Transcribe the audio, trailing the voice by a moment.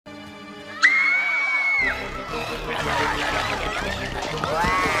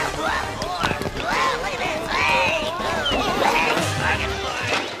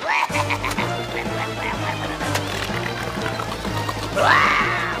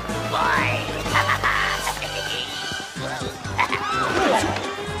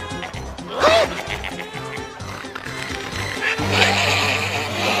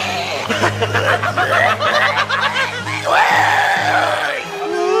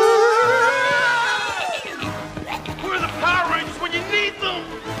Where are the Power Rangers when you need them?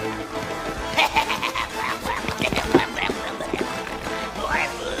 More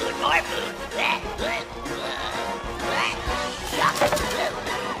food, more food.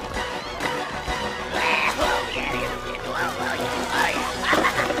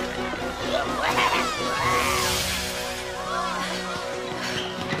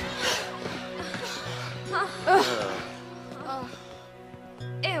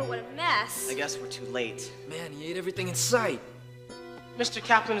 Ew, what a mess. I guess we're too late. Man, he ate everything in sight. Mr.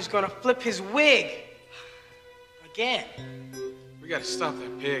 Kaplan is gonna flip his wig. Again. We gotta stop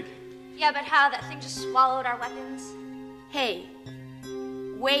that pig. Yeah, but how? That thing just swallowed our weapons? Hey,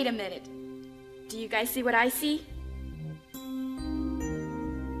 wait a minute. Do you guys see what I see?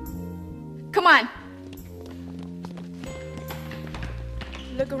 Come on.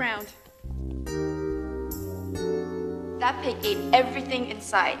 Look around. That pig ate everything in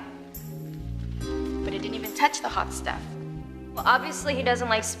sight. But it didn't even touch the hot stuff. Well, obviously he doesn't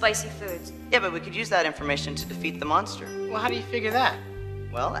like spicy foods. Yeah, but we could use that information to defeat the monster. Well, how do you figure that?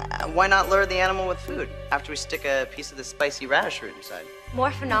 Well, why not lure the animal with food after we stick a piece of the spicy radish root inside?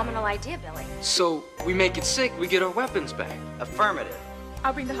 More phenomenal idea, Billy. So we make it sick, we get our weapons back. Affirmative.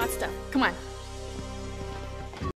 I'll bring the hot stuff. Come on.